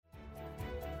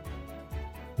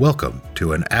Welcome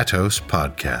to an Atos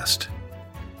podcast.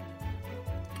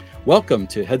 Welcome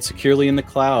to Head Securely in the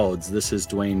Clouds. This is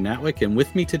Dwayne Natwick, and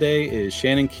with me today is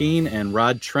Shannon Kuehn and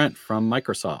Rod Trent from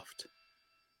Microsoft.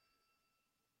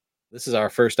 This is our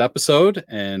first episode,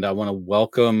 and I want to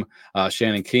welcome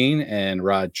Shannon Kuehn and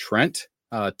Rod Trent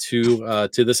to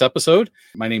this episode.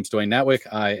 My name is Dwayne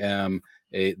Natwick. I am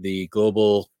the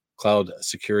Global Cloud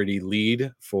Security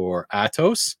Lead for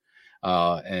Atos.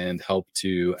 And help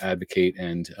to advocate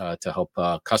and to help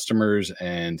customers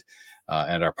and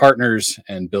our partners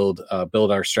and build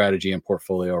our strategy and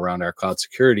portfolio around our cloud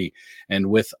security.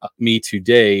 And with me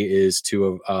today is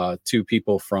two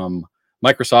people from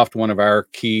Microsoft, one of our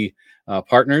key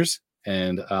partners.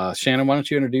 And Shannon, why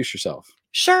don't you introduce yourself?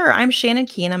 Sure. I'm Shannon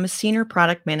Kuehn. I'm a senior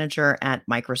product manager at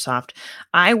Microsoft.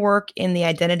 I work in the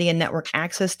Identity and Network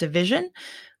Access division.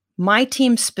 My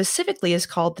team specifically is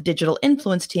called the Digital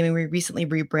Influence Team, and we recently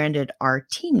rebranded our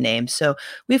team name. So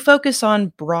we focus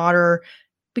on broader,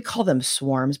 we call them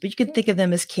swarms, but you can think of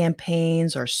them as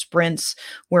campaigns or sprints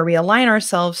where we align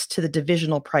ourselves to the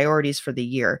divisional priorities for the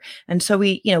year. And so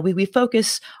we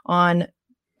focus on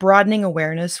broadening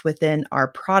awareness within our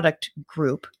product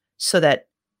group so that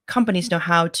companies know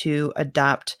how to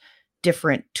adopt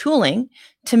different tooling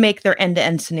to make their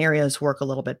end-to-end scenarios work a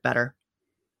little bit better.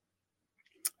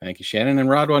 Thank you, Shannon. And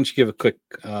Rod, why don't you give a quick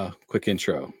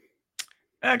intro?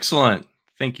 Excellent.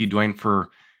 Thank you, Dwayne, for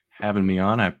having me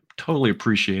on. I totally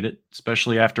appreciate it,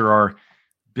 especially after our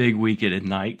big week at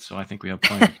Ignite. So I think we have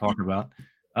plenty to talk about.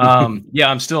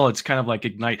 It's kind of like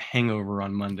Ignite hangover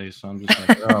on Monday. So I'm just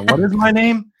like, what is my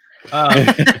name?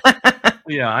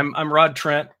 I'm Rod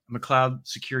Trent. I'm a cloud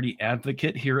security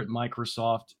advocate here at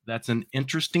Microsoft. That's an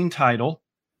interesting title.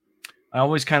 I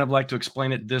always kind of like to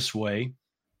explain it this way.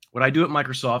 What I do at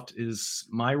Microsoft is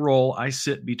my role. I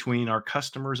sit between our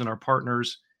customers and our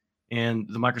partners and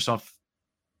the Microsoft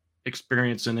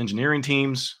experience and engineering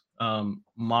teams.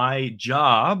 My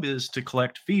job is to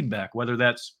collect feedback, whether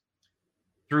that's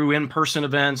through in-person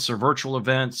events or virtual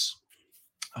events.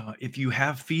 If you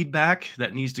have feedback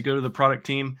that needs to go to the product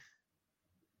team,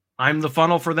 I'm the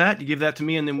funnel for that. You give that to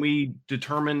me, and then we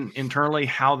determine internally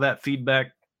how that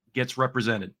feedback gets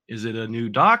represented. Is it a new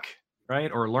doc, right,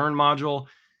 or a learn module?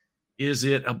 Is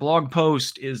it a blog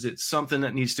post? Is it something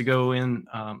that needs to go in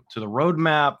to the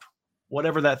roadmap?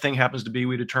 Whatever that thing happens to be,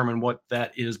 we determine what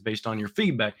that is based on your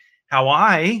feedback. How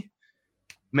I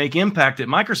make impact at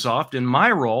Microsoft in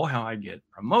my role, how I get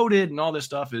promoted and all this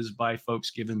stuff is by folks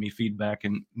giving me feedback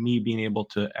and me being able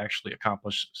to actually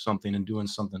accomplish something and doing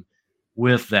something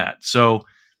with that. So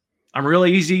I'm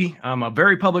really easy. I'm a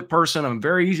very public person. I'm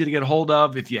very easy to get a hold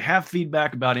of. If you have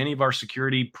feedback about any of our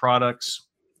security products,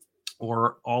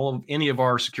 or any of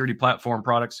our security platform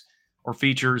products or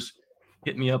features,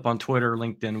 hit me up on Twitter,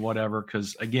 LinkedIn, whatever.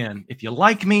 Because again, if you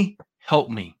like me,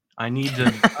 help me. I need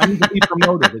to be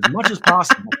promoted as much as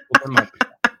possible.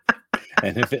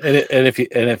 And if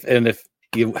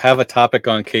you have a topic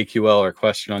on KQL or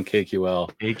question on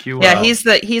KQL, yeah, he's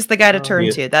the guy to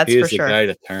turn to. That's for sure. He's the guy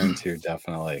to turn to,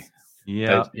 definitely.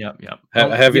 Yeah. Your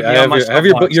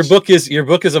book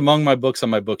is among my books on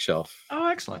my bookshelf. Oh,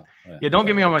 excellent. Yeah, don't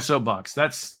get me on my soapbox.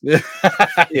 That's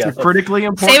it's critically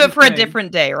important. Save it for a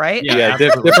different day, right? Yeah,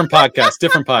 different podcast.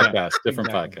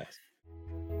 Podcast.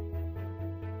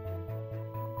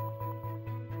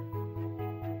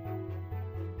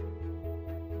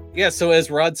 Yeah, so as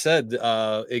Rod said,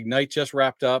 Ignite just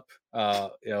wrapped up.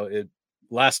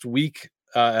 Last week.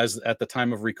 As at the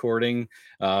time of recording,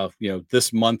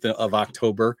 this month of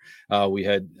October, we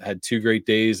had 2 great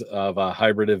days of a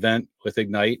hybrid event with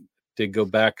Ignite. Did go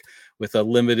back with a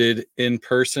limited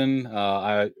in-person.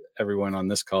 Everyone on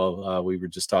this call, we were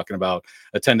just talking about,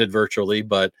 attended virtually,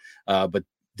 but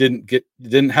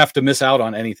didn't have to miss out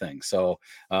on anything. So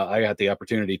I got the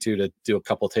opportunity to do a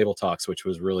couple table talks, which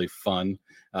was really fun.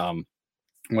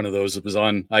 One of those was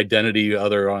on identity,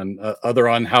 other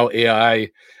on how AI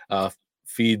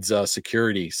feeds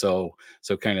security, so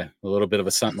kind of a little bit of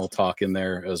a sentinel talk in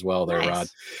there as well. There, nice.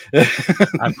 Rod.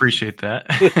 I appreciate that.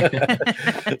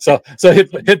 so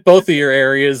hit both of your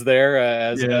areas there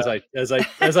as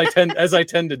I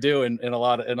tend to do in a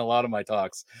lot of my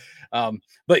talks.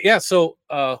 But yeah, so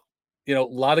a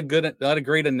lot of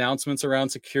great announcements around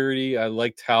security. I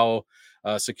liked how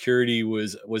security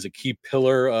was a key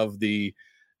pillar of the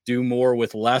do more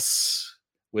with less.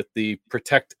 With the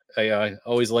protect, I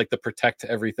always like the protect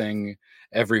everything,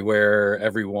 everywhere,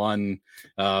 everyone,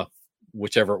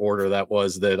 whichever order that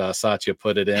was that Satya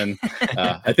put it in.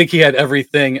 I think he had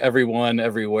everything, everyone,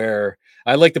 everywhere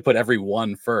I like to put every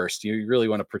one first. You really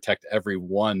want to protect every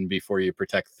one before you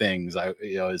protect things.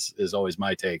 Is always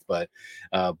my take. But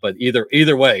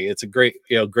either way, it's a great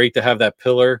to have that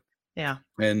pillar. Yeah.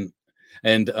 And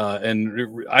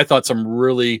I thought some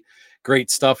really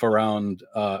great stuff around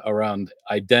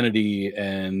identity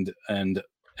and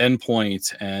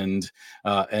endpoint and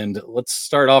let's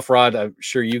start off, Rod. I'm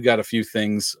sure you got a few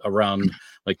things around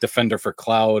like Defender for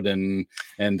Cloud and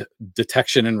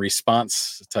detection and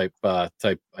response type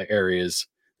areas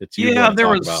that you want to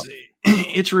talk about.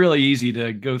 It's really easy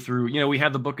to go through. We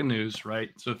have the book of news, right?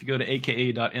 So if you go to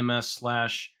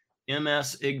aka.ms/MS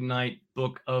Ignite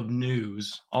Book of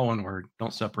News, all one word,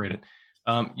 don't separate it.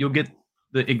 You'll get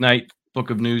the Ignite Book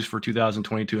of News for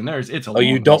 2022, and it's a.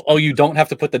 You don't have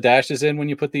to put the dashes in when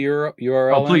you put the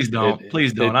URL. Oh, please don't,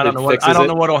 please don't. I don't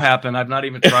know what'll happen. I've not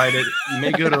even tried it. You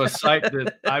may go to a site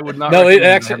that I would not. No,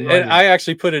 I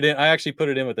actually put it in. I actually put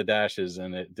it in with the dashes,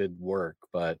 and it did work.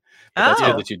 But that's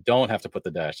good that you don't have to put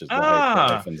the dashes. The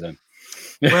hyphens in.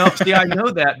 Well, see, I know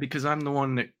that because I'm the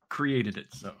one that created it.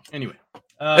 So anyway.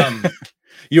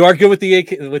 You are good with the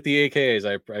AKAs.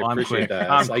 I appreciate that.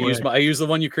 I use the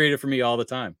one you created for me all the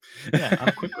time. Yeah,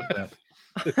 I'm quick with that.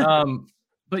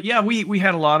 But yeah, we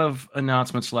had a lot of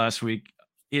announcements last week.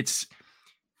 It's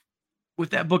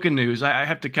with that book of news. I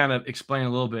have to kind of explain a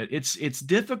little bit. It's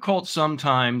difficult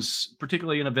sometimes,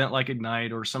 particularly an event like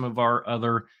Ignite or some of our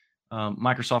other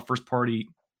Microsoft first party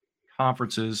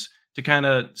conferences, to kind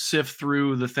of sift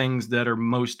through the things that are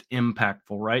most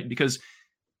impactful, right? Because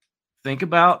think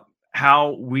about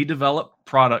how we develop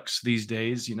products these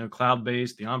days,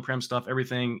 cloud-based, the on-prem stuff,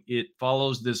 everything. It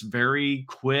follows this very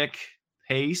quick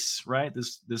pace, right?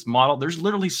 This model. There's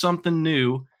literally something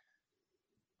new,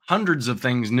 hundreds of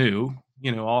things new,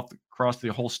 all across the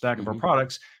whole stack of our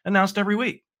products announced every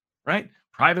week, right?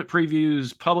 Private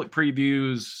previews, public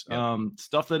previews,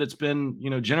 stuff that it's been,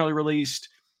 generally released.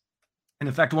 And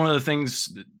in fact, one of the things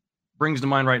that brings to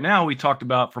mind right now, we talked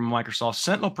about from a Microsoft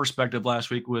Sentinel perspective last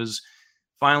week was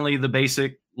finally the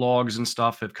basic logs and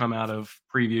stuff have come out of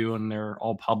preview and they're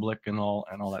all public and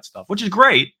all that stuff, which is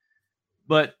great.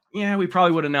 But yeah, we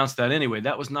probably would announce that anyway.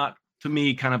 That was not, to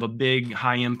me, kind of a big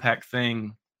high impact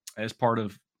thing as part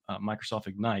of Microsoft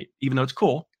Ignite, even though it's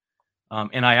cool.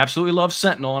 And I absolutely love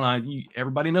Sentinel, and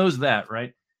everybody knows that,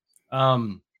 right?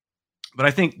 But I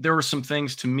think there were some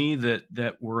things to me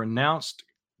that were announced.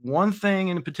 One thing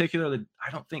in particular that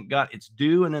I don't think got its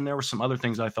due, and then there were some other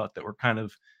things I thought that were kind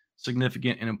of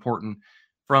significant and important.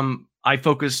 I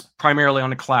focus primarily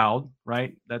on the cloud,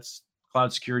 right? That's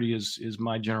cloud security is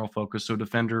my general focus. So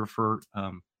Defender for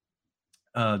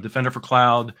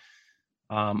Cloud,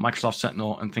 Microsoft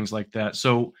Sentinel, and things like that.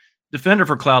 So Defender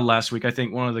for Cloud last week, I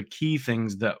think one of the key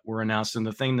things that were announced, and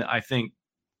the thing that I think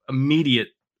immediate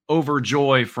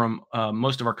overjoy from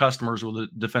most of our customers was the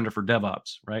Defender for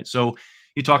DevOps, right? So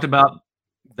you talked about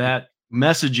that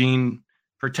messaging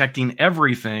protecting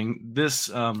everything. This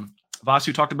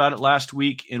Vasu talked about it last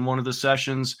week in one of the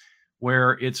sessions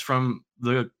where it's from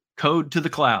the code to the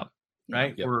cloud,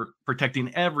 right? Yep. We're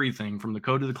protecting everything from the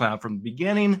code to the cloud, from the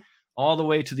beginning all the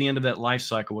way to the end of that life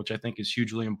cycle, which I think is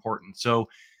hugely important. So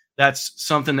that's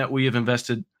something that we have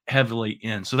invested heavily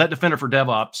in. So that Defender for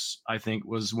DevOps, I think,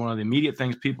 was one of the immediate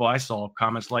things I saw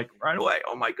comments like right away.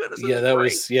 Oh my goodness. That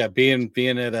was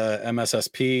being at a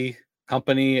MSSP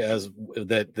company as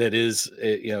that is,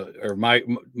 or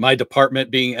my department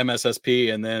being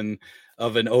MSSP, and then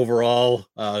of an overall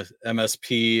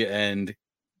MSP and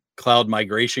cloud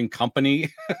migration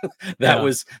company. That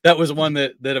was one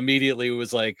that immediately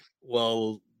was like,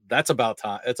 well, that's about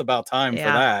time. It's about time for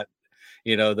that.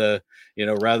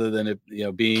 Rather than it,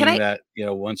 being that,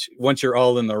 once you're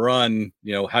all in the run,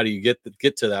 how do you get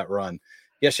to that run?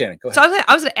 Yeah, Shannon, go ahead. So I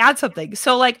was going to add something.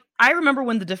 So I remember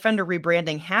when the Defender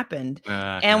rebranding happened,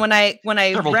 and when I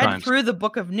read through the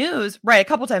book of news, right, a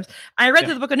couple times, I read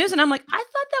through the book of news, and I'm like, I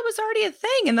thought that was already a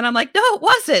thing, and then I'm like, no, it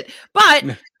wasn't.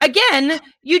 But again,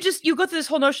 you go through this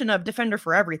whole notion of Defender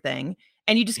for everything,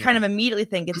 and you just kind of immediately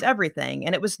think it's everything.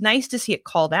 And it was nice to see it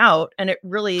called out, and it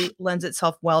really lends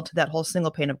itself well to that whole single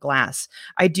pane of glass.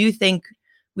 I do think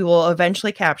we will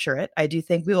eventually capture it. I do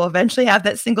think we will eventually have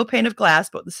that single pane of glass,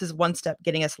 but this is one step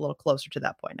getting us a little closer to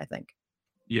that point, I think.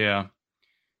 Yeah.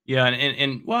 Yeah.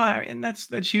 And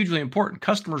that's hugely important.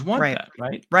 Customers want that,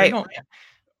 right? Right.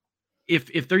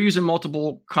 If they're using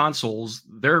multiple consoles,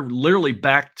 they're literally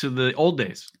back to the old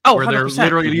days where 100%. They're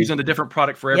literally using a different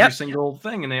product for every single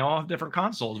thing, and they all have different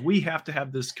consoles. We have to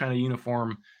have this kind of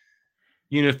uniform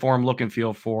look and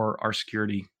feel for our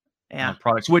security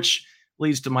products, which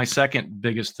leads to my second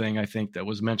biggest thing I think that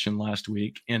was mentioned last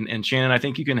week. And Shannon, I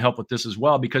think you can help with this as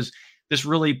well, because this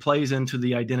really plays into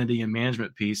the identity and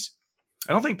management piece.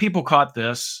 I don't think people caught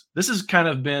this. This has kind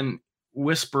of been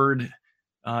whispered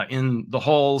in the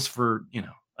halls for,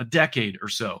 a decade or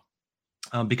so,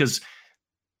 because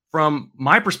from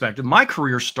my perspective, my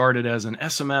career started as an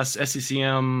SMS,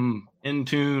 SCCM,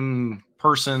 Intune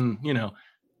person.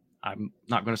 I'm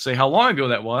not going to say how long ago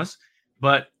that was,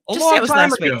 but a Just say it long was time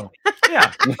last week. ago.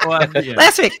 Yeah. Well, yeah.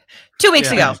 Last week, 2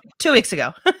 weeks ago, 2 weeks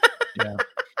ago. Yeah.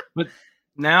 But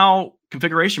now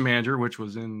configuration manager, which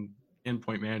was in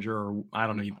endpoint manager, or I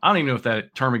don't even know if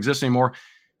that term exists anymore,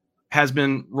 has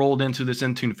been rolled into this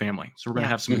Intune family. So we're going to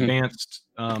have some advanced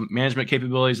management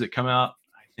capabilities that come out,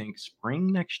 I think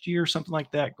spring next year, something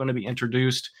like that, going to be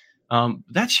introduced.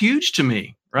 That's huge to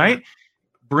me, right? Yeah.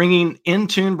 Bringing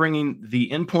Intune, bringing the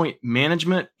endpoint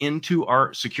management into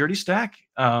our security stack.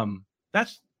 That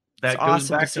goes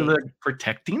awesome back to the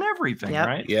protecting everything,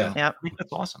 right? Yeah. So I think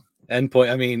that's awesome.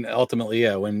 Endpoint. I mean, ultimately,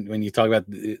 yeah. When you talk about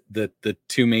the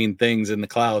two main things in the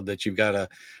cloud that you've got to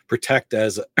protect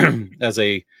as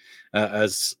a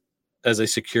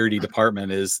security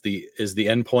department is the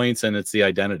endpoints and it's the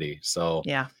identity. So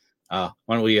yeah. Why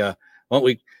don't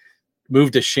we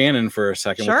move to Shannon for a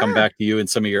second? Sure. We'll come back to you and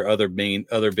some of your other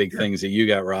big things that you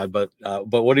got, Rod. But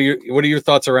what are your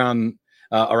thoughts around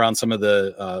some of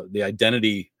the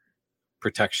identity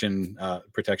protection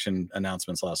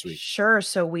announcements last week? Sure.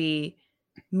 So we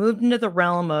moved into the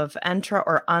realm of Entra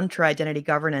or Entra identity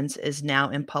governance is now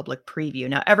in public preview.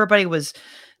 Now everybody was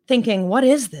thinking, what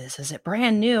is this? Is it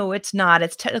brand new? It's not.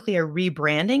 It's technically a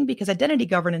rebranding because identity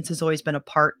governance has always been a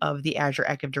part of the Azure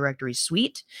Active Directory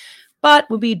suite. But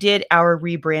when we did our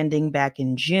rebranding back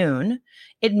in June,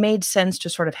 it made sense to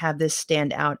sort of have this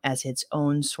stand out as its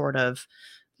own sort of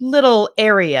little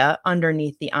area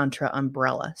underneath the Entra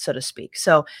umbrella, so to speak.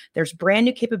 So there's brand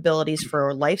new capabilities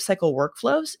for lifecycle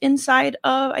workflows inside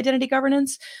of identity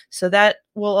governance. So that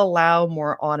will allow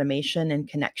more automation and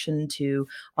connection to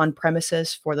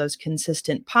on-premises for those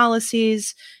consistent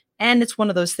policies. And it's one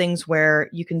of those things where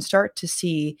you can start to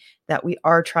see that we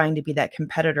are trying to be that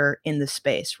competitor in the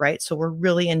space, right? So we're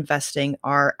really investing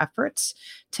our efforts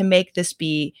to make this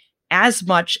be as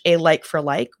much a like for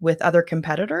like with other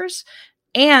competitors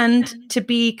and to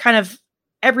be kind of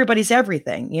everybody's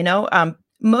everything,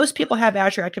 most people have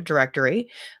Azure Active Directory.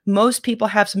 Most people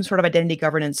have some sort of identity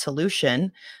governance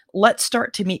solution. Let's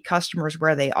start to meet customers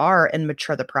where they are and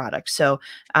mature the product. So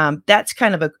that's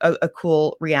kind of a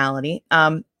cool reality.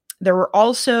 There were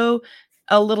also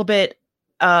a little bit,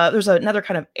 there's another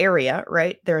kind of area,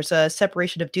 right? There's a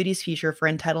separation of duties feature for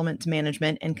entitlements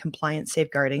management and compliance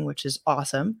safeguarding, which is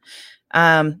awesome.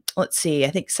 Let's see. I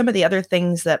think some of the other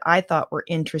things that I thought were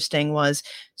interesting was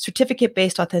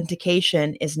certificate-based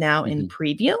authentication is now in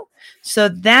preview. So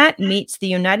that meets the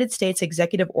United States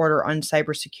Executive Order on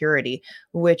Cybersecurity,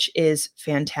 which is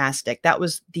fantastic. That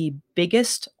was the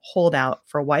biggest holdout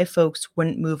for why folks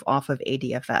wouldn't move off of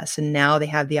ADFS. And now they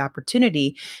have the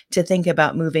opportunity to think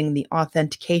about moving the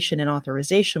authentication and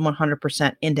authorization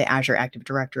 100% into Azure Active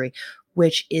Directory,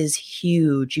 which is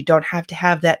huge. You don't have to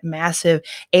have that massive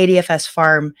ADFS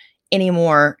farm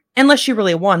anymore unless you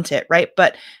really want it, right?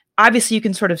 But obviously you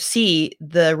can sort of see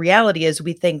the reality is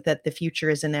we think that the future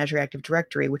is in Azure Active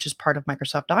Directory, which is part of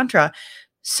Microsoft Entra.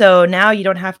 So now you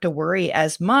don't have to worry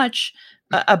as much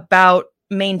about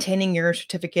maintaining your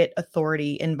certificate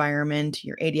authority environment,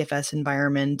 your ADFS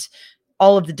environment,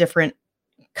 all of the different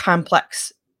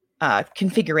complex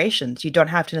configurations you don't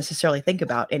have to necessarily think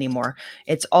about anymore.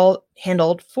 It's all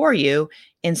handled for you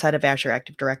inside of Azure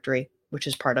Active Directory, which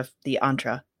is part of the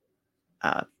Entra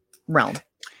realm.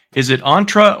 Is it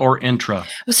Entra or Intra?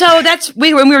 So that's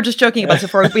we were just joking about this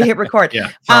before we hit record.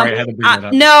 Yeah, sorry, I had to bring that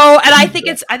up. No, and I think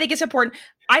it's important.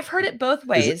 I've heard it both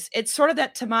ways. It's sort of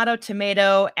that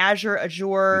tomato,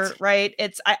 Azure, right?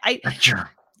 Sure.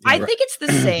 I think it's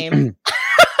the same.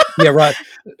 Yeah, Rod.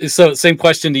 So same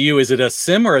question to you. Is it a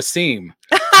SIM or a SEAM?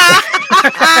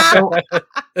 So,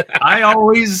 I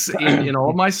always, in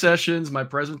all my sessions, my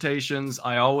presentations,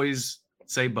 I always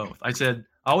say both. I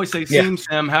always say SIM,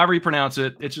 SIM, however you pronounce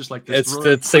it. It's just like this. It's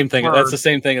the same thing. That's the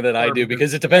same thing that I do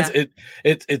because it depends.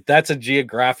 Yeah. That's a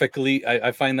geographically.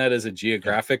 I find that as a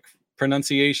geographic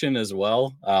pronunciation as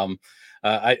well.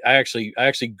 I actually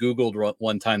Googled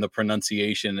one time the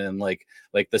pronunciation and like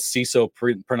the CISO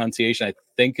pronunciation I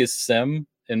think is SIM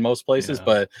in most places,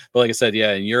 but like I said,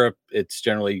 in Europe it's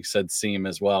generally said SIEM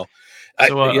as well.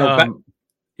 So a product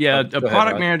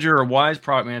Rod. manager or wise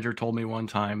product manager told me one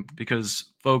time because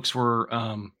folks were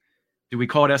do we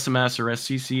call it SMS or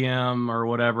SCCM or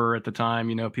whatever at the time?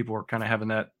 People were kind of having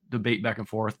that debate back and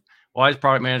forth. Wise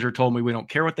product manager told me we don't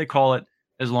care what they call it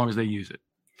as long as they use it.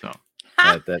 So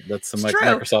That's the It's true.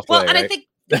 Microsoft Well, way, and right? I think,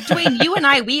 Dwayne, you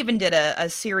and we even did a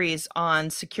series on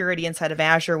security inside of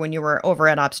Azure when you were over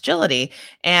at Opsgility.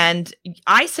 And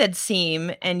I said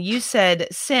SIEM and you said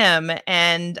SIM.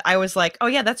 And I was like, oh,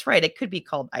 yeah, that's right. It could be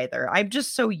called either. I'm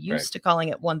just so used to calling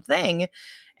it one thing.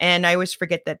 And I always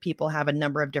forget that people have a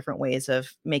number of different ways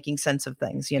of making sense of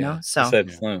things, you know? So I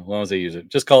said, as long as they use it,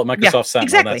 just call it Microsoft Sentinel.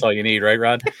 exactly. That's all you need, right,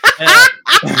 Rod?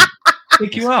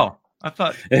 KQL. I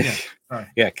thought,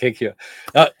 KQL.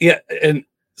 And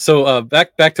so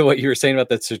back to what you were saying about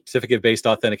that certificate-based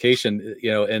authentication,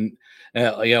 and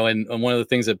one of the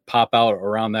things that pop out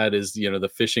around that is, the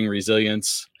phishing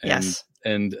resilience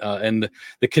and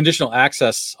the conditional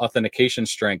access authentication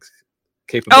strength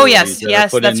capabilities. Oh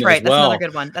yes, that's right. That's another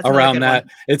good one. That's around that.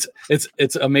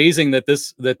 It's amazing that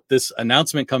this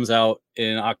announcement comes out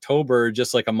in October,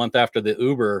 just like a month after the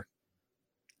Uber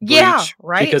breach,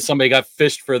 right? Because somebody got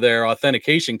phished for their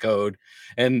authentication code,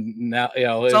 and now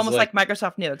it's almost like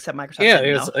Microsoft knew, except Microsoft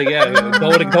didn't know.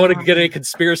 Don't want to get any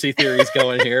conspiracy theories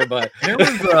going here, but there was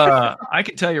I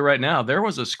can tell you right now, there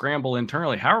was a scramble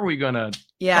internally. How are we going to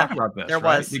talk about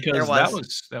this? Because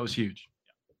that was huge.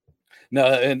 No,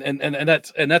 and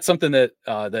that's something that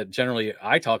that generally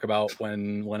I talk about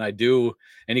when I do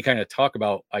any kind of talk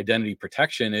about identity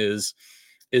protection is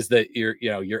that your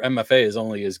MFA is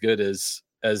only as good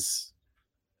as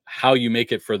how you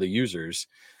make it for the users.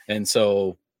 And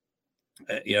so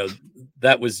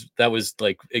that was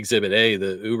like exhibit A,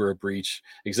 the Uber breach.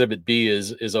 Exhibit B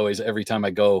is always every time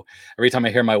I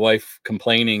hear my wife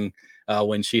complaining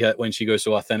when she goes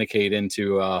to authenticate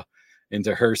into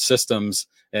her systems,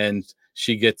 and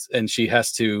she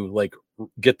has to like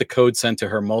get the code sent to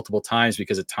her multiple times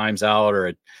because it times out,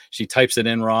 or she types it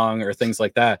in wrong, or things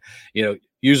like that.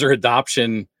 User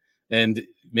adoption and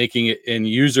making it in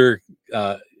user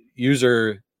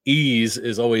ease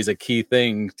is always a key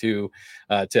thing to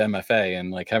MFA,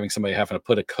 and like having somebody having to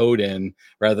put a code in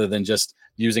rather than just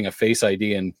using a Face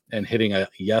ID and hitting a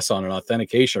yes on an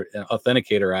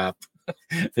authenticator app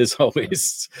is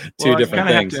always two different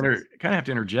things. I kind of have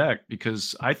to interject,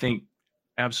 because I think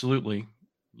absolutely,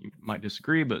 you might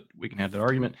disagree, but we can have that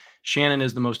argument. Shannon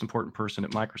is the most important person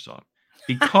at Microsoft,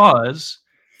 because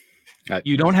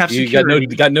you don't have security.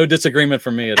 You got no disagreement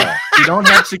from me at all. You don't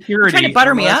have security. Trying to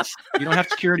butter me up. You don't have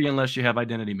security unless you have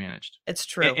identity managed. It's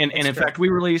true. And in fact, we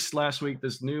released last week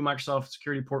this new Microsoft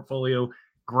Security Portfolio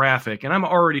graphic, and I'm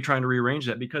already trying to rearrange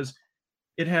that because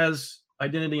it has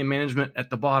identity and management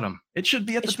at the bottom. It should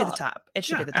be at the top. It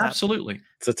should be the top. Absolutely.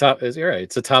 It's the top. You're right.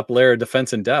 It's a top layer of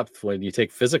defense and depth when you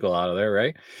take physical out of there,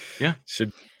 right? Yeah.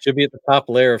 Should be at the top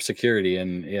layer of security.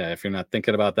 And if you're not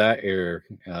thinking about that, you're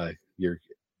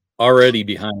already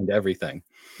behind everything.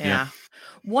 Yeah.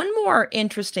 One more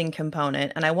interesting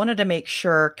component, and I wanted to make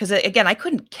sure, because again, I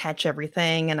couldn't catch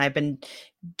everything, and I've been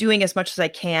doing as much as I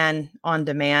can on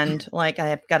demand. Like,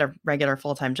 I've got a regular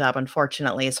full-time job,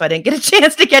 unfortunately, so I didn't get a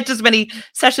chance to catch as many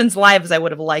sessions live as I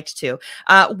would have liked to.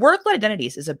 Workload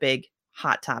identities is a big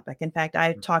hot topic. In fact,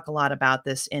 I talk a lot about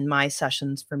this in my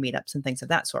sessions for meetups and things of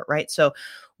that sort, right? So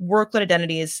workload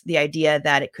identity is the idea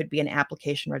that it could be an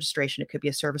application registration, it could be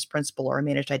a service principal, or a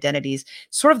managed identities,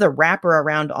 sort of the wrapper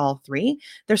around all three.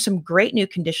 There's some great new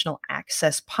conditional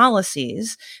access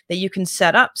policies that you can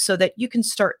set up so that you can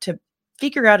start to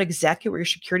figure out exactly what your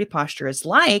security posture is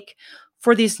like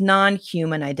for these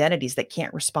non-human identities that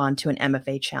can't respond to an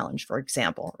MFA challenge, for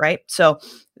example, right? So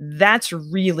that's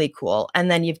really cool.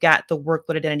 And then you've got the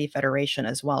Workload Identity Federation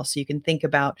as well. So you can think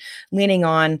about leaning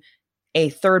on a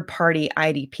third-party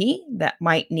IDP that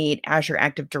might need Azure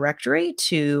Active Directory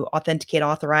to authenticate,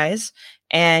 authorize,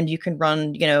 and you can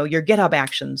run, your GitHub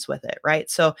actions with it,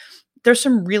 right? So there's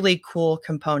some really cool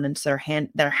components that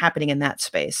are happening in that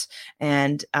space.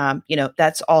 And,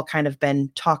 that's all kind of been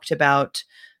talked about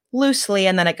loosely,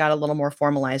 and then it got a little more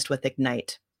formalized with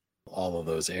Ignite. All of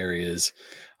those areas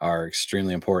are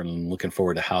extremely important, and looking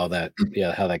forward to how that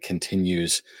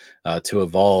continues to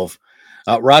evolve.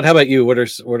 Rod, how about you? What are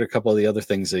a couple of the other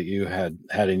things that you had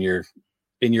in your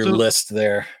list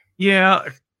there? Yeah,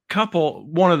 a couple.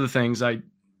 One of the things I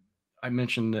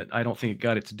mentioned that I don't think it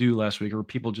got it to do last week, or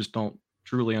people just don't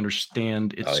truly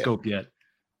understand its scope yet.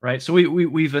 Right. So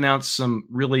we've announced some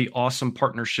really awesome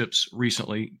partnerships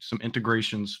recently, some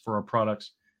integrations for our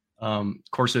products. Of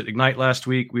course, at Ignite last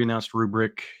week, we announced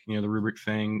Rubric, the Rubric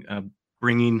thing,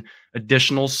 bringing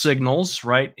additional signals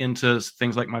right into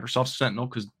things like Microsoft Sentinel,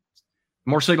 because the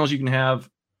more signals you can have,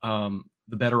 the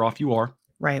better off you are.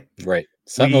 Right.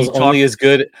 Sentinel's only as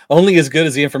good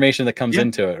as the information that comes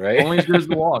into it, right? Only as good as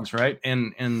the logs, right?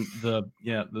 And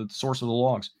the source of the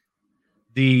logs.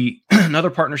 The another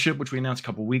partnership which we announced a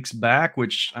couple weeks back,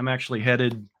 which I'm actually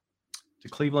headed to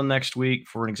Cleveland next week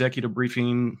for an executive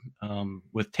briefing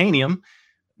with Tanium,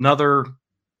 another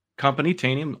company,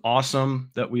 Tanium,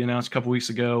 awesome, that we announced a couple weeks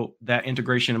ago. That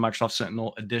integration in Microsoft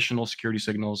Sentinel, additional security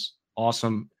signals,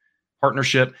 awesome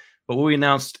partnership. But what we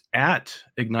announced at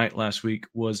Ignite last week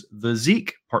was the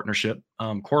Zeek partnership.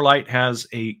 Corelight has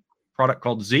a product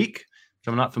called Zeek, which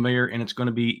I'm not familiar, and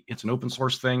it's an open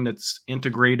source thing that's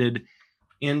integrated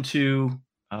into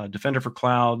Defender for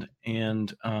Cloud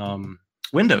and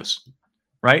Windows,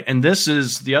 right? And this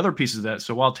is the other pieces of that.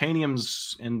 So while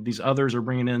Tanium's and these others are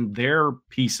bringing in their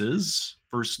pieces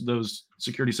for those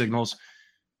security signals,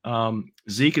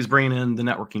 Zeek is bringing in the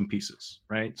networking pieces,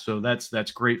 right? So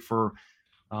that's great for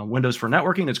Windows for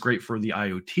networking. It's great for the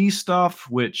IoT stuff,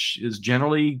 which is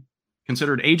generally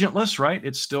considered agentless, right?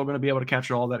 It's still going to be able to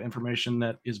capture all that information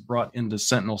that is brought into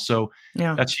Sentinel. So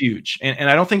that's huge. And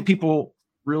I don't think people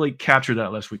really captured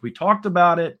that last week. We talked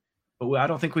about it, but I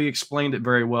don't think we explained it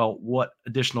very well, what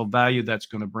additional value that's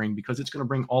going to bring, because it's going to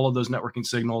bring all of those networking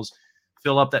signals,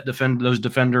 fill up that those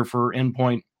Defender for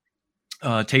endpoint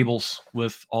tables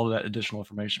with all of that additional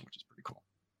information, which is pretty cool.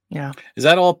 Yeah. Is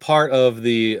that all part of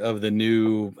the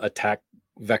new attack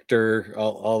vector,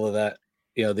 all of that,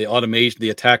 the automation,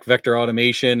 the attack vector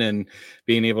automation, and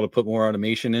being able to put more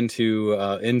automation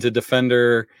into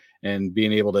Defender, and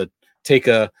being able to take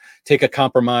a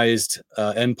compromised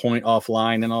endpoint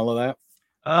offline and all of that?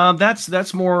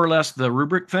 That's more or less the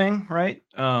rubric thing, right?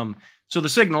 So the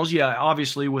signals,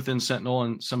 obviously within Sentinel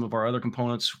and some of our other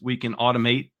components, we can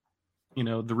automate, the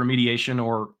remediation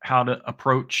or how to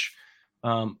approach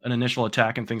an initial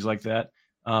attack and things like that.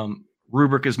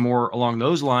 Rubric is more along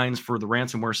those lines for the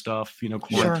ransomware stuff,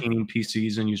 quarantining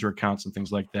PCs and user accounts and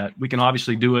things like that. We can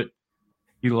obviously do it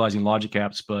utilizing logic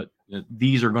apps, but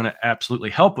these are going to absolutely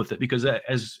help with it, because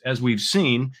as we've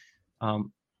seen,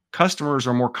 customers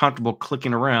are more comfortable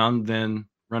clicking around than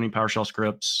running PowerShell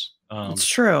scripts. It's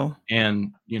true.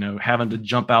 And, having to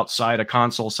jump outside a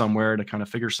console somewhere to kind of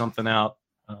figure something out.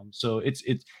 So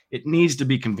it needs to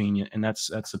be convenient, and that's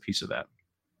a piece of that.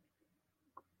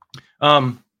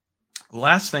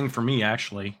 Last thing for me,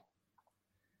 actually,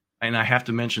 and I have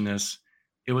to mention this,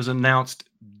 it was announced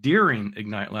during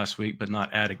Ignite last week, but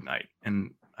not at Ignite.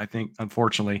 And I think,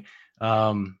 unfortunately,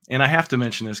 and I have to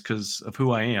mention this because of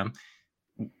who I am.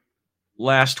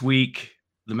 Last week,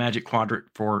 the Magic Quadrant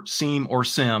for SIEM or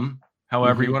SIM,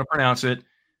 however you want to pronounce it,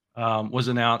 was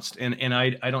announced. And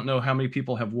I don't know how many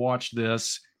people have watched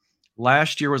this.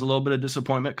 Last year was a little bit of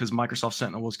disappointment because Microsoft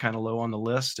Sentinel was kind of low on the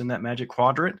list in that Magic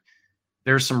Quadrant.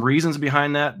 There's some reasons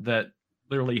behind that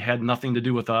literally had nothing to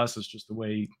do with us. It's just the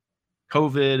way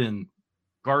COVID and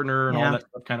Gartner and all that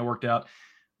stuff kind of worked out.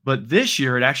 But this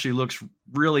year, it actually looks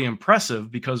really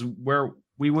impressive, because where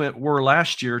we were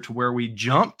last year to where we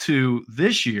jumped to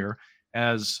this year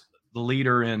as the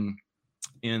leader in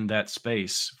that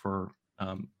space for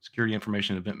security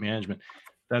information event management.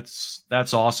 That's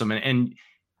awesome. And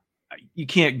you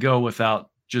can't go without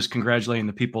just congratulating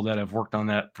the people that have worked on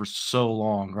that for so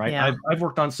long, right? Yeah. I've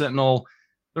worked on Sentinel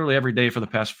literally every day for the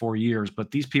past 4 years,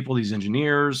 but these people, these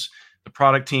engineers, the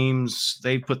product teams,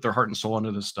 they put their heart and soul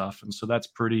into this stuff. And so that's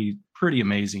pretty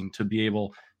amazing to be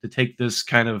able to take this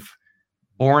kind of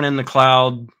born in the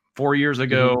cloud 4 years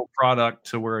ago product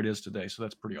to where it is today. So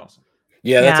that's pretty awesome.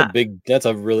 Yeah, that's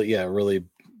a really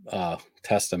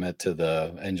testament to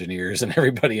the engineers and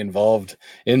everybody involved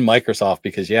in Microsoft,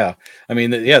 because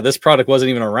this product wasn't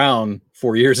even around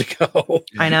 4 years ago.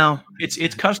 I know.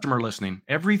 It's customer listening.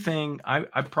 Everything,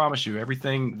 I promise you,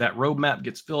 everything that roadmap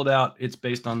gets filled out, it's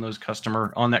based on that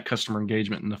customer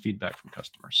engagement and the feedback from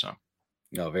customers. So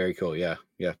very cool. Yeah.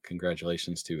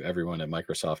 Congratulations to everyone at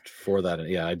Microsoft for that.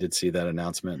 And I did see that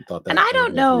announcement and thought that. And I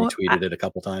don't know. Retweeted it a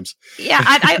couple times. Yeah,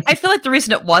 I feel like the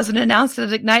reason it wasn't announced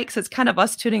at Ignite, because it's kind of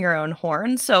us tooting our own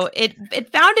horn. So it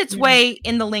found its way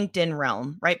in the LinkedIn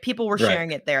realm, right? People were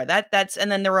sharing it there. And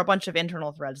then there were a bunch of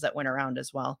internal threads that went around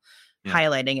as well,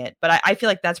 highlighting it. But I feel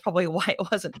like that's probably why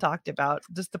it wasn't talked about.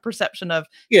 Just the perception of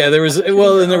there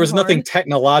was nothing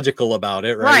technological about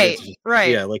it, right?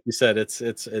 Right. Yeah, like you said, it's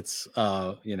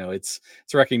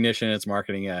recognition, it's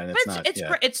marketing, and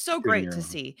it's so great to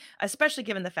see, especially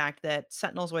given the fact that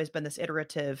Sentinel's always been this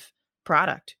iterative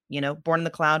product, born in the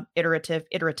cloud,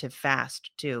 iterative fast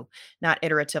too, not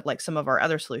iterative like some of our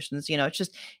other solutions.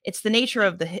 It's the nature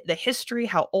of the history,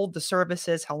 how old the service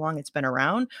is, how long it's been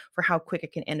around, for how quick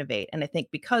it can innovate. And I think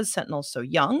because Sentinel's so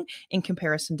young in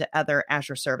comparison to other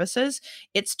Azure services,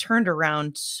 it's turned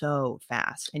around so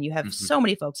fast, and you have so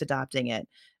many folks adopting it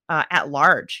at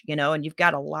large, and you've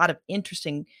got a lot of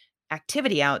interesting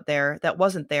activity out there that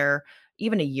wasn't there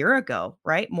even a year ago,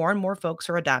 right? More and more folks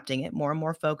are adopting it. More and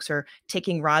more folks are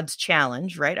taking Rod's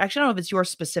challenge, right? Actually, I don't know if it's your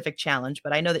specific challenge,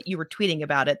 but I know that you were tweeting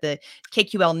about it, the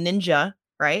KQL Ninja,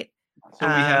 right?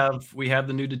 So we have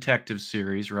the new detective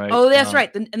series, right? Oh, that's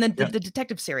right. And then yep. the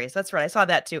detective series. That's right. I saw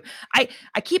that too. I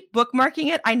keep bookmarking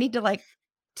it. I need to like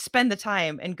spend the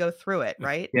time and go through it,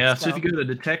 right? Yeah. So if you go to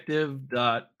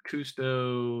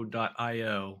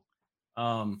detective.custo.io,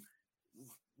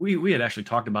 we had actually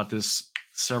talked about this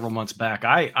several months back.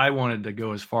 I wanted to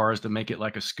go as far as to make it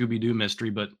like a Scooby-Doo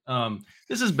mystery, but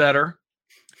this is better,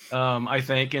 I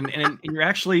think. And you're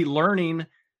actually learning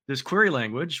this query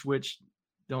language, which,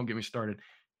 don't get me started,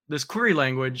 this query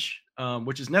language,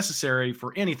 which is necessary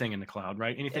for anything in the cloud,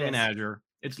 right? Anything in Azure.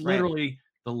 It's literally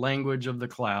the language of the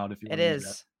cloud, if you want to use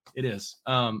that. It is.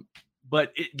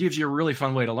 But it gives you a really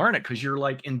fun way to learn it because you're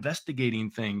like investigating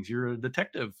things. You're a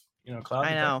detective, cloud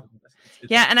I know.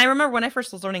 detective. Yeah, and I remember when I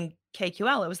first was learning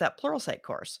KQL, it was that Pluralsight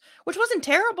course, which wasn't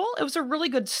terrible. It was a really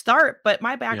good start, but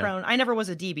my background, I never was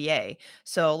a DBA.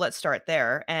 So let's start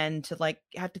there. And to like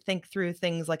have to think through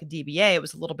things like a DBA, it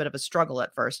was a little bit of a struggle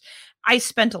at first. I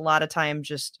spent a lot of time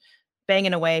just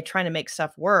banging away trying to make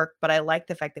stuff work, but I like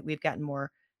the fact that we've gotten more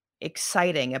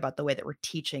exciting about the way that we're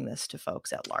teaching this to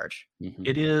folks at large. Mm-hmm.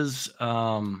 It is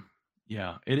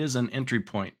it is an entry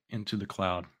point into the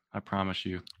cloud, I promise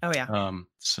you. Oh yeah.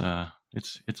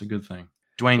 It's a good thing.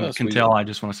 Dwayne can tell I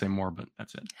just want to say more, but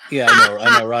that's it. Yeah,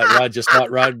 I know. Rod just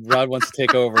thought Rod wants to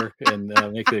take over and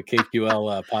make the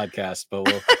KQL podcast, but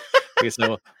we'll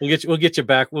get you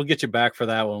back. We'll get you back for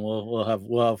that one. We'll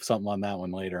have something on that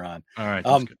one later on. All right.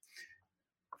 That's good.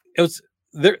 It was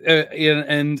there,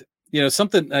 and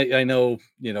something I know.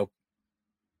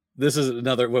 This is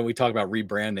another when we talk about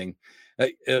rebranding.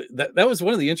 That was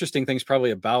one of the interesting things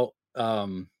probably about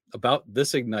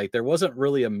this Ignite. There wasn't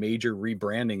really a major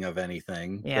rebranding of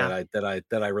anything that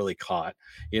I really caught.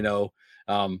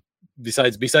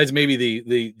 Besides maybe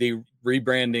the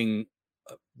rebranding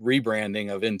of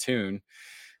Intune.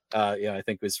 I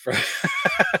think it was for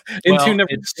Intune never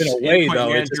in a way though.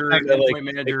 Endpoint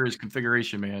manager is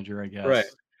configuration manager, I guess. Right.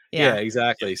 Yeah,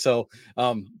 exactly. So,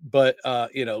 but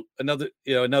another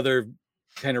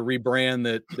kind of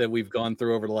rebrand that we've gone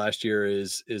through over the last year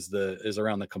is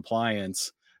around the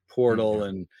compliance portal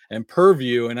and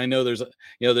purview. And I know there's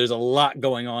a lot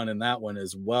going on in that one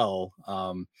as well.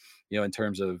 In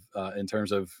terms of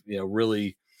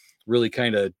really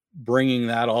kind of bringing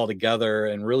that all together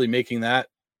and really making that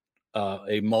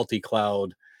a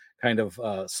multi-cloud kind of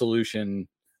solution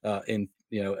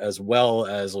as well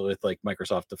as with like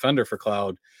Microsoft Defender for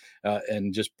Cloud,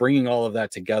 and just bringing all of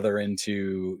that together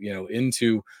into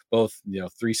both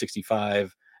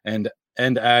 365 and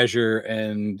Azure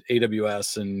and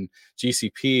AWS and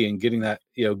GCP, and getting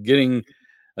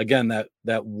again that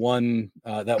one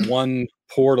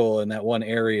portal and that one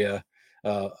area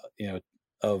within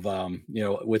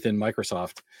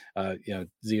Microsoft.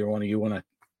 Z, one of you want to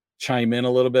chime in a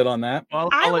little bit on that? Well,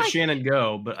 I'll let Shannon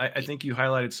go, but I think you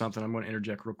highlighted something. I'm going to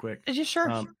interject real quick. Is you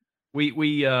sure? We've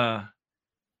been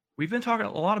talking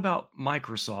a lot about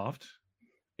Microsoft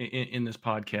in this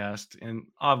podcast, and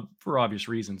for obvious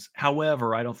reasons.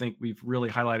 However, I don't think we've really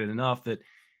highlighted enough that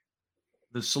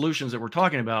the solutions that we're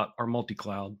talking about are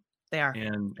multi-cloud. They are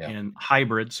and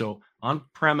hybrid, so on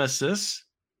premises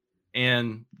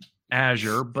and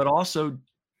Azure, but also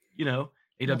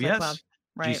AWS,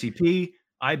 right. GCP.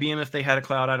 IBM, if they had a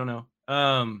cloud, I don't know.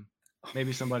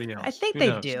 Maybe somebody else. I think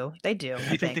they do. They do.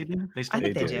 You think they do? I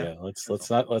think they do. Yeah. Let's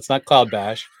not cloud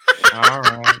bash. All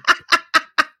right.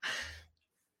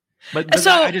 But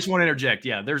so, I just want to interject.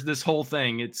 Yeah, there's this whole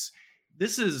thing.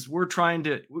 We're trying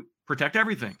to protect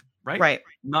everything, right? Right.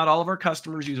 Not all of our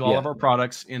customers use all of our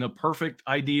products. In a perfect,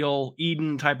 ideal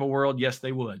Eden type of world, yes,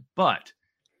 they would. But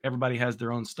everybody has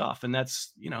their own stuff, and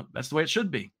that's the way it should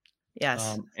be.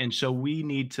 Yes. And so we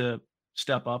need to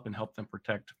step up and help them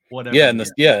protect whatever. Yeah, and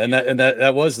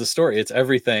that was the story. It's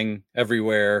everything,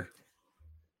 everywhere,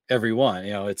 everyone.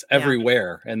 It's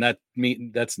everywhere, and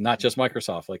that's not just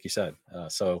Microsoft, like you said.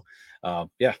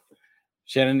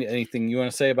 Shannon, anything you want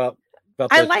to say about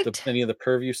any of the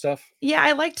purview stuff? Yeah,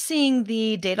 I liked seeing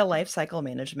the data lifecycle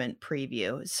management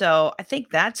preview. So I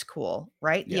think that's cool,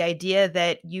 right? Yeah. The idea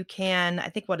that you can, I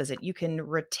think, you can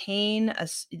retain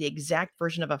the exact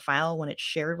version of a file when it's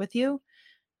shared with you.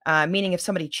 Meaning if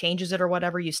somebody changes it or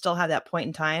whatever, you still have that point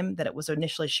in time that it was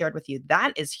initially shared with you.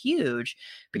 That is huge,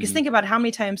 because think about how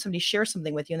many times somebody shares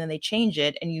something with you and then they change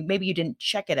it, and maybe you didn't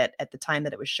check it at the time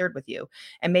that it was shared with you.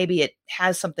 And maybe it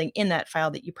has something in that file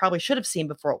that you probably should have seen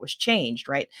before it was changed,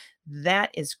 right?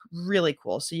 That is really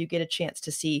cool. So you get a chance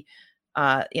to see,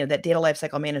 that data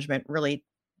lifecycle management really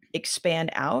expand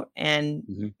out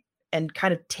and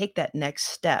kind of take that next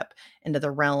step into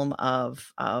the realm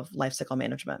of lifecycle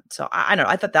management. So I don't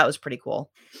know. I thought that was pretty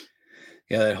cool.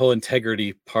 Yeah, that whole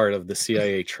integrity part of the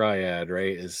CIA triad,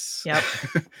 right? Yep.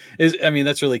 I mean,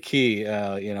 that's really key.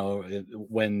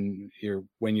 When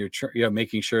you're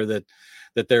making sure that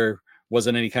there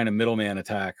wasn't any kind of middleman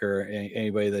attack or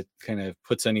anybody that kind of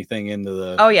puts anything into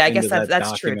the Oh yeah, I guess into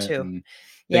that's true too. and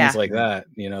Yeah. things like that.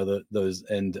 Those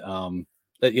and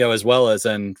that as well as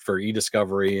then for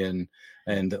e-discovery and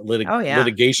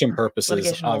litigation purposes.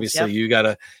 Litigation holds, Obviously,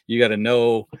 yep. you gotta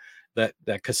know that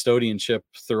custodianship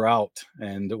throughout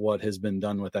and what has been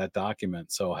done with that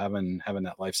document. So having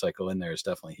that life cycle in there is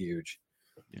definitely huge.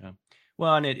 Yeah.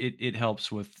 Well, and it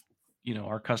helps with,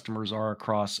 our customers are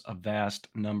across a vast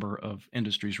number of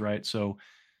industries, right? So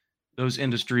those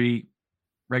industry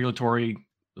regulatory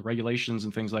the regulations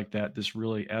and things like that, this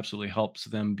really absolutely helps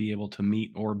them be able to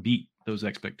meet or beat those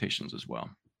expectations as well.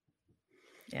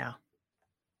 Yeah.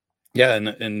 Yeah, and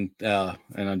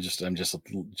I'm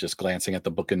just glancing at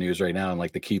the book of news right now, and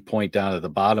like the key point down at the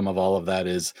bottom of all of that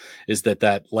is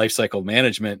that lifecycle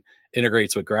management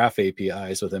integrates with graph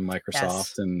APIs within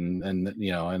Microsoft, Yes.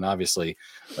 and obviously,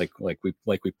 like we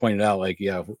pointed out,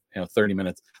 30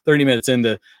 minutes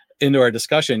into our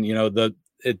discussion,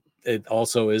 it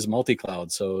also is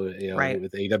multi-cloud, so Right.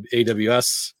 with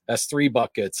AWS S3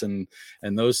 buckets and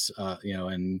those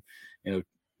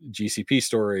GCP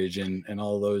storage and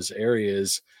all those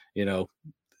areas,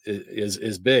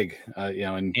 is big,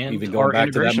 and even going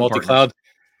back to that multi-cloud,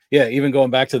 even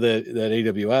going back to that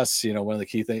AWS, one of the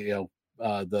key things,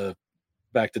 the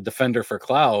back to Defender for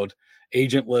Cloud,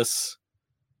 agentless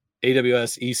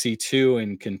AWS EC2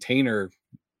 and container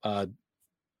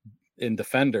in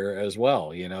Defender as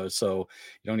well, so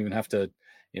you don't even have to,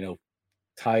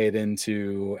 tie it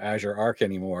into Azure Arc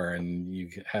anymore, and you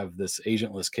have this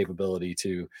agentless capability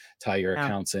to tie your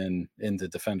accounts into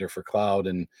Defender for Cloud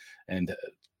and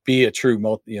be a true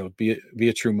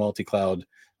multi-cloud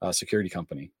security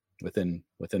company within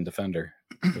Defender,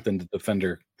 within the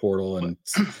Defender portal and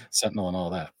Sentinel and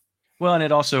all that. Well, and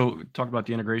it also talked about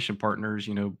the integration partners,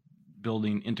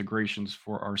 building integrations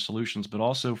for our solutions, but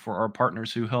also for our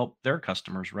partners who help their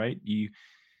customers, right? You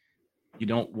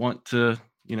don't want to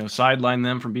sideline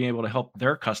them from being able to help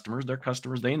their customers. Their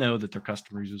customers, they know that their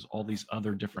customers use all these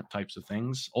other different types of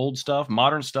things, old stuff,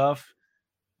 modern stuff,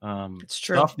 it's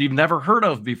true. stuff you've never heard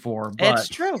of before, but it's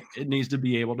true. It needs to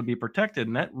be able to be protected.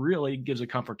 And that really gives a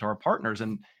comfort to our partners.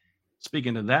 And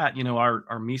speaking of that,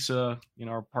 our MISA,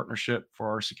 our partnership for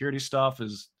our security stuff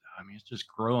is, it's just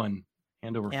growing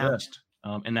hand over fist.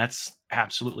 And that's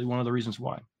absolutely one of the reasons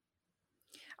why.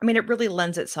 It really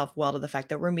lends itself well to the fact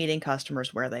that we're meeting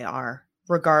customers where they are,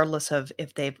 regardless of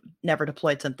if they've never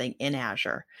deployed something in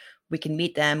Azure. We can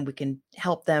meet them. We can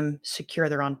help them secure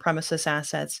their on-premises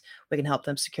assets. We can help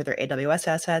them secure their AWS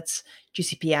assets,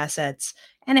 GCP assets,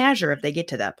 and Azure if they get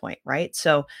to that point, right?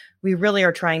 So we really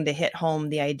are trying to hit home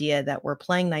the idea that we're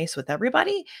playing nice with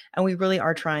everybody, and we really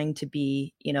are trying to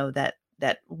be,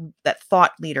 that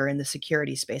thought leader in the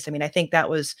security space. I think that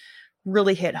was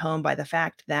really hit home by the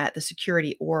fact that the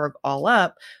security org all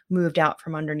up moved out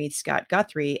from underneath Scott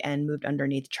Guthrie and moved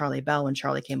underneath Charlie Bell when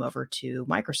Charlie came over to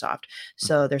Microsoft.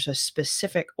 So there's a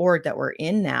specific org that we're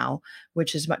in now,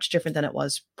 which is much different than it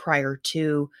was prior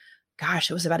to, it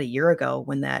was about a year ago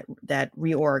when that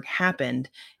reorg happened.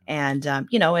 And, and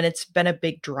it's been a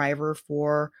big driver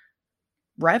for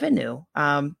revenue,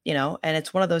 and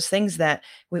it's one of those things that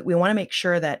we want to make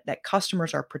sure that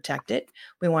customers are protected.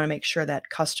 We want to make sure that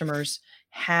customers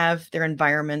have their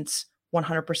environments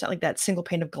 100% like that single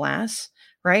pane of glass,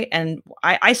 right? And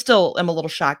I still am a little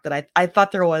shocked that I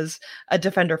thought there was a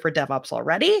Defender for DevOps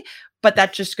already, but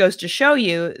that just goes to show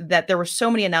you that there were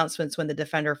so many announcements when the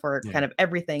Defender for kind of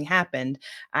everything happened.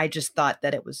 I just thought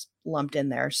that it was lumped in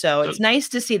there. So it's nice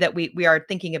to see that we are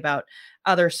thinking about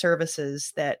other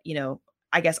services that,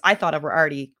 I guess I thought of were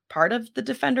already part of the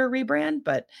Defender rebrand,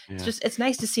 but it's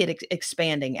nice to see it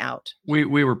expanding out. We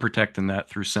were protecting that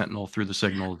through Sentinel, through the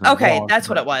signals. Okay, logs, that's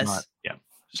what it was.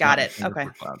 Got it. Okay.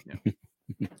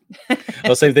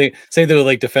 Well, same thing with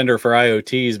like Defender for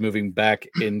IoTs moving back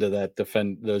into that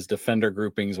those Defender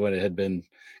groupings when it had been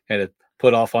kind of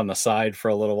put off on the side for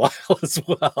a little while as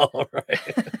well,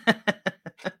 right?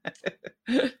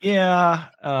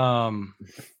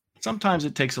 Sometimes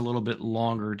it takes a little bit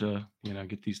longer to,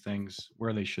 get these things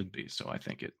where they should be. So I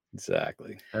think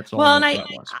exactly. That's all. Well, and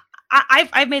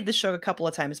I've made this show a couple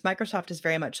of times. Microsoft is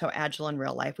very much so agile in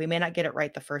real life. We may not get it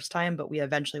right the first time, but we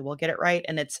eventually will get it right.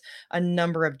 And it's a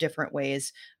number of different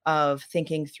ways of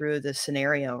thinking through the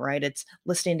scenario, right? It's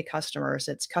listening to customers.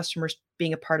 It's customers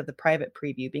being a part of the private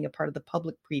preview, being a part of the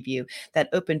public preview. That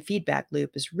open feedback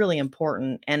loop is really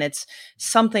important. And it's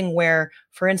something where,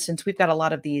 for instance, we've got a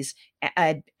lot of these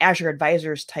Azure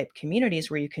Advisors type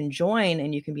communities where you can join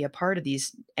and you can be a part of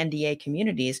these NDA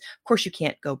communities. Of course, you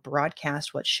can't go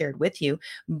broadcast what's shared with you,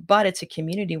 but it's a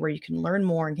community where you can learn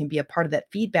more and can be a part of that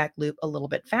feedback loop a little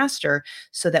bit faster,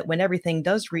 so that when everything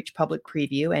does reach public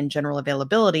preview and general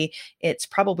availability, it's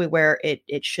probably where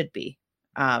it should be.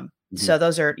 So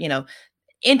those are,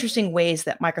 interesting ways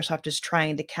that Microsoft is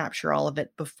trying to capture all of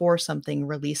it before something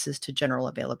releases to general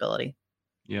availability.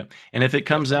 Yeah. And if it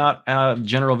comes out of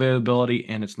general availability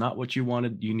and it's not what you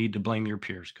wanted, you need to blame your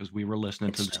peers, because we were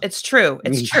listening to them. It's true.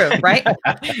 It's true, right?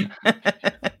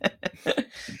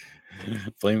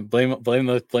 blame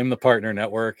the partner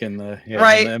network and the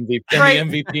right. and the MVP right.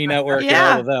 and the MVP network and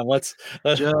all of them. Let's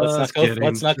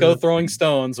not go throwing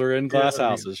stones. We're in glass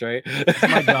houses, right? That's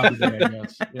my job today, I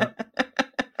guess. Yeah.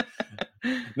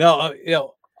 No,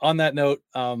 on that note,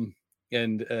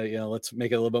 let's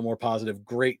make it a little bit more positive.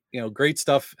 Great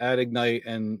stuff at Ignite,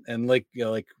 and like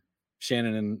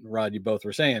Shannon and Rod, you both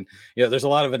were saying, there's a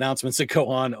lot of announcements that go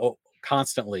on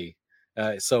constantly.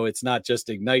 So it's not just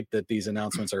Ignite that these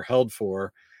announcements are held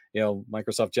for.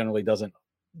 Microsoft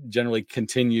generally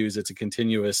continues. It's a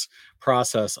continuous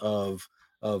process of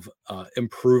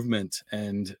improvement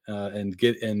and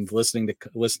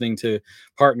listening to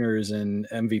partners and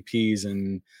MVPs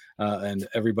and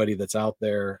everybody that's out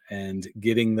there, and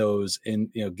getting those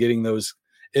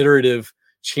iterative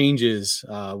changes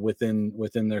within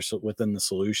the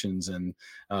solutions, and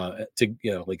to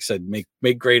like I said,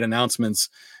 make great announcements,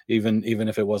 even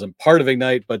if it wasn't part of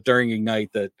Ignite, but during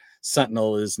Ignite, that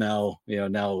Sentinel is now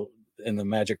in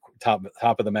the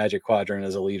top of the Magic Quadrant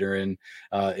as a leader in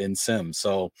SIM.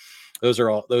 So those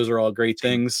are all great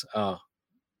things.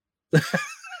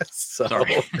 So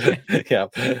yeah.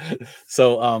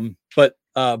 So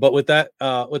but with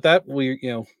that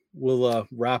we'll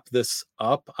wrap this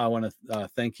up. I want to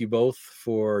thank you both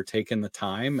for taking the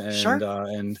time and Sure.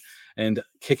 And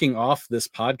kicking off this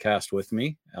podcast with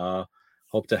me.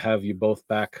 Hope to have you both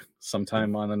back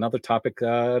sometime on another topic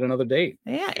at another date.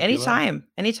 Yeah, anytime.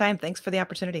 Thanks for the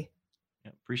opportunity.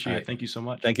 Yeah, appreciate it. Thank you so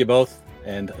much. Thank you both.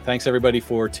 And thanks everybody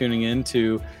for tuning in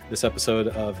to this episode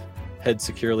of Head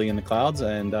Securely in the Clouds.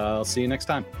 And I'll see you next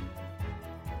time.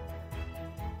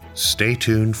 Stay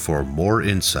tuned for more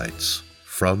insights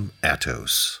from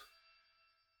Atos.